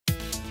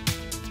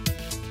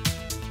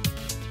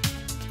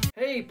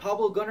Hey,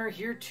 Pablo Gunner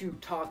here to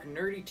talk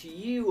nerdy to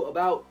you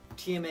about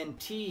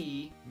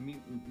TMNT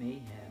Mutant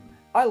Mayhem.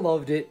 I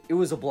loved it. It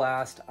was a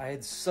blast. I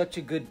had such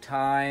a good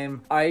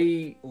time.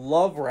 I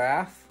love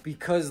Raph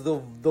because the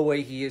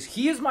way he is.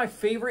 He is my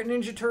favorite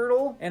Ninja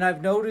Turtle, and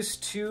I've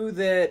noticed too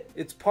that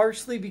it's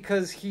partially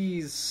because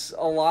he's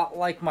a lot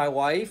like my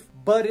wife,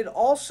 but it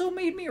also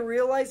made me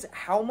realize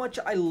how much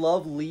I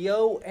love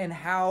Leo and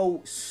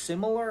how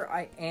similar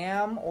I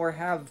am or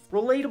have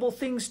relatable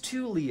things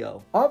to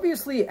Leo.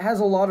 Obviously, it has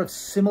a lot of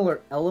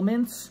similar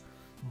elements,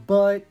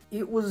 but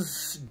it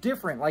was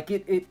different. Like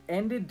it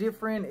ended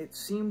different. It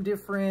seemed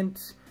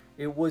different.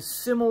 It was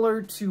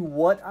similar to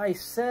what I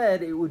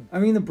said it would. I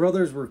mean, the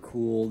brothers were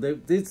cool.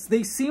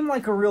 They seem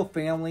like a real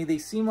family. They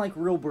seem like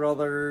real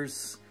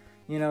brothers,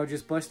 you know,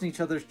 just busting each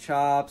other's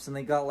chops. And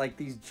they got like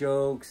these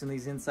jokes and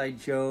these inside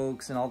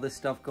jokes and all this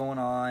stuff going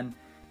on.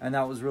 And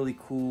that was really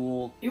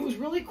cool. It was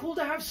really cool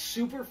to have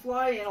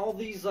Superfly and all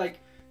these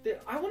like,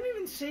 I wouldn't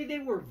even say they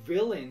were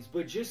villains,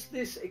 but just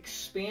this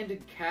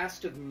expanded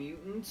cast of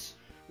mutants,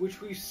 which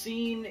we've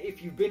seen.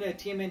 If you've been a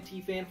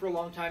TMNT fan for a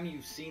long time,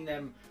 you've seen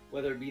them,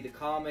 whether it be the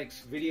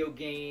comics, video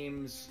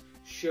games,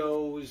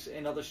 shows,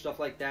 and other stuff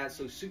like that.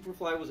 So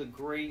Superfly was a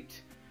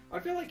great, I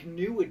feel like,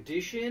 new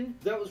addition.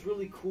 That was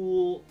really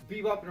cool.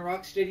 Bebop and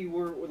Rocksteady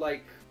were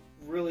like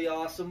really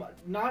awesome.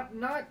 Not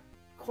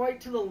quite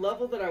to the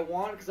level that I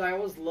want, because I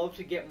always love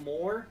to get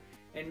more,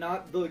 and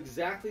not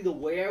exactly the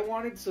way I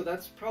wanted. So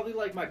that's probably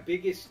like my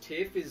biggest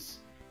tiff is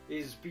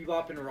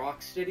Bebop and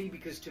Rocksteady,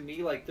 because to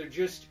me, like, they're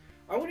just,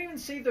 I wouldn't even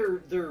say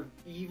they're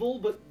evil,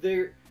 but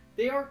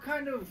they are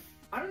kind of,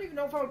 I don't even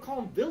know if I would call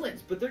them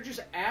villains, but they're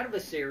just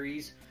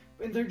adversaries,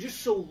 and they're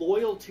just so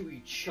loyal to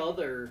each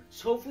other.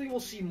 So hopefully we'll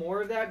see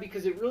more of that,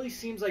 because it really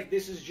seems like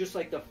this is just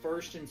like the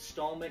first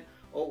installment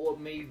of what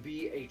may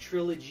be a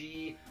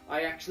trilogy.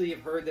 I actually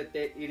have heard that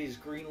it is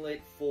greenlit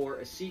for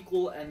a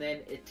sequel and then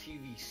a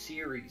TV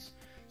series.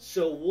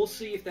 So we'll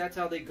see if that's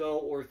how they go,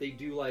 or if they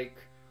do like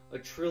a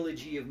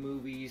trilogy of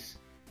movies,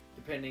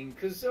 depending,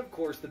 because of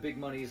course the big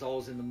money is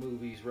always in the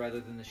movies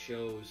rather than the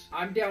shows.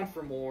 I'm down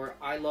for more.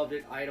 I loved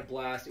it. I had a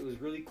blast. It was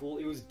really cool.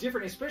 It was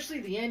different, especially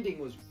the ending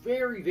was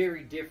very,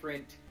 very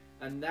different,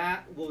 and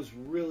that was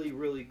really,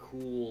 really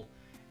cool.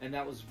 And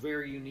that was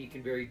very unique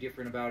and very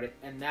different about it,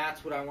 and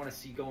that's what I want to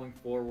see going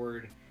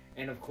forward.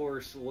 And of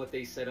course, what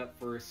they set up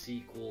for a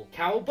sequel.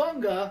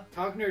 Cowabunga!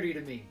 Talk nerdy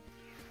to me.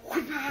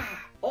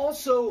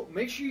 Also,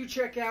 make sure you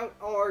check out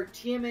our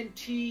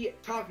TMNT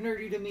Talk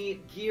Nerdy to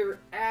Me gear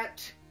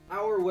at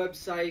our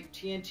website,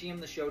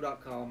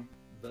 TNTMTheShow.com,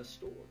 the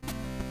store.